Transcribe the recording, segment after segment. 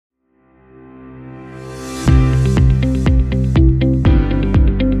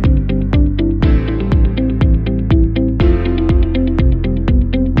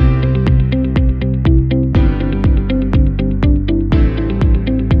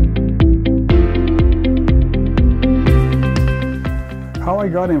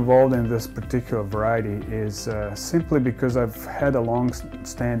got involved in this particular variety is simply because I've had a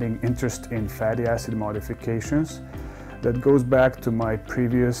long-standing interest in fatty acid modifications that goes back to my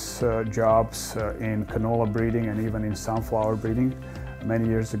previous jobs in canola breeding and even in sunflower breeding many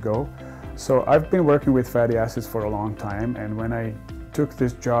years ago. So I've been working with fatty acids for a long time, and when I took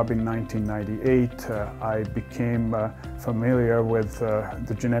this job in 1998, I became familiar with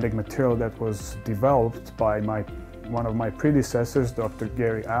the genetic material that was developed by one of my predecessors, Dr.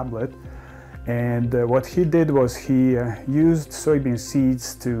 Gary Ablett. And what he did was he used soybean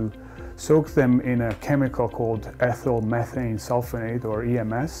seeds to soak them in a chemical called ethyl methane sulfonate, or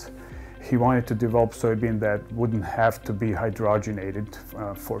EMS. He wanted to develop soybean that wouldn't have to be hydrogenated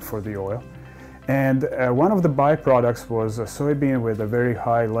for the oil. And one of the byproducts was a soybean with a very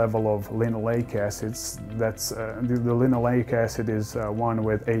high level of linoleic acids. That's the linoleic acid is one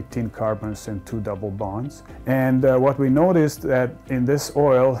with 18 carbons and 2 double bonds. And what we noticed that in this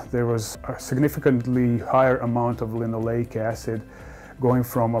oil there was a significantly higher amount of linoleic acid, going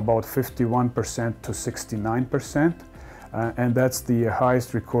from about 51% to 69%, and that's the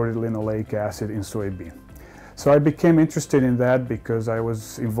highest recorded linoleic acid in soybean. So I became interested in that because I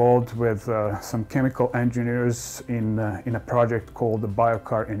was involved with some chemical engineers in a project called the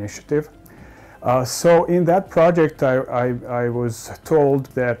BioCar initiative. So in that project I was told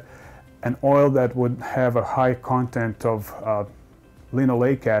that an oil that would have a high content of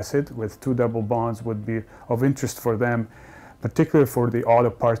linoleic acid with 2 double bonds would be of interest for them, particularly for the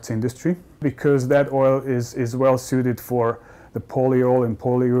auto parts industry, because that oil is well suited for the polyol and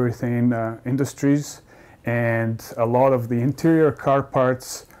polyurethane industries. And a lot of the interior car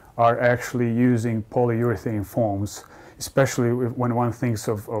parts are actually using polyurethane foams, especially when one thinks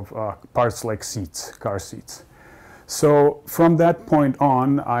of parts like seats, car seats. So from that point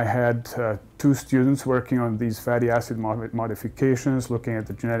on, I had 2 students working on these fatty acid modifications, looking at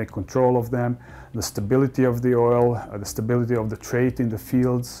the genetic control of them, the stability of the oil, the stability of the trait in the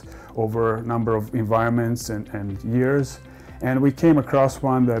fields over a number of environments and years. And we came across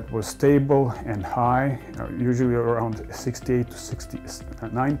one that was stable and high, usually around 68 to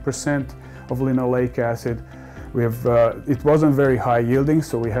 69% of linoleic acid. It wasn't very high yielding,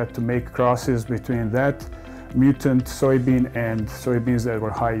 so we had to make crosses between that mutant soybean and soybeans that were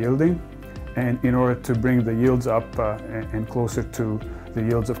high yielding, and in order to bring the yields up and closer to the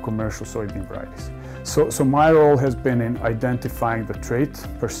yields of commercial soybean varieties. So my role has been in identifying the trait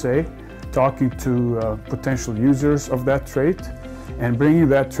per se, talking to potential users of that trait, and bringing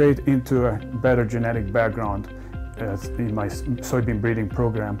that trait into a better genetic background in my soybean breeding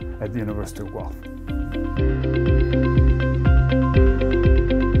program at the University of Guelph.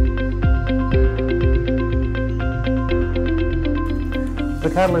 The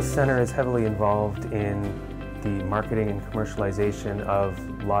Catalyst Center is heavily involved in the marketing and commercialization of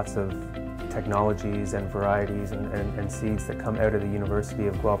lots of technologies and varieties and seeds that come out of the University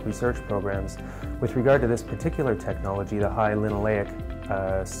of Guelph research programs. With regard to this particular technology, the high linoleic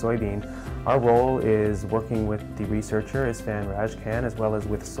soybean, our role is working with the researcher, Isfan Rajkan, as well as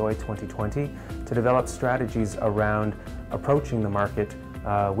with Soy 2020 to develop strategies around approaching the market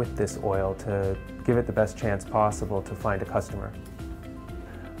with this oil to give it the best chance possible to find a customer.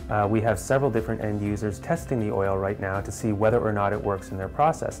 We have several different end users testing the oil right now to see whether or not it works in their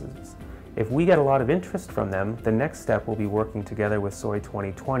processes. If we get a lot of interest from them, the next step will be working together with Soy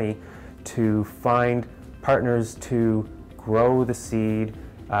 2020 to find partners to grow the seed,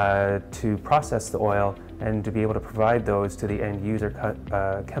 to process the oil, and to be able to provide those to the end user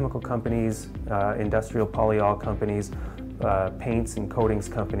chemical companies, industrial polyol companies, paints and coatings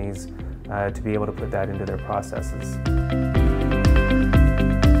companies, to be able to put that into their processes.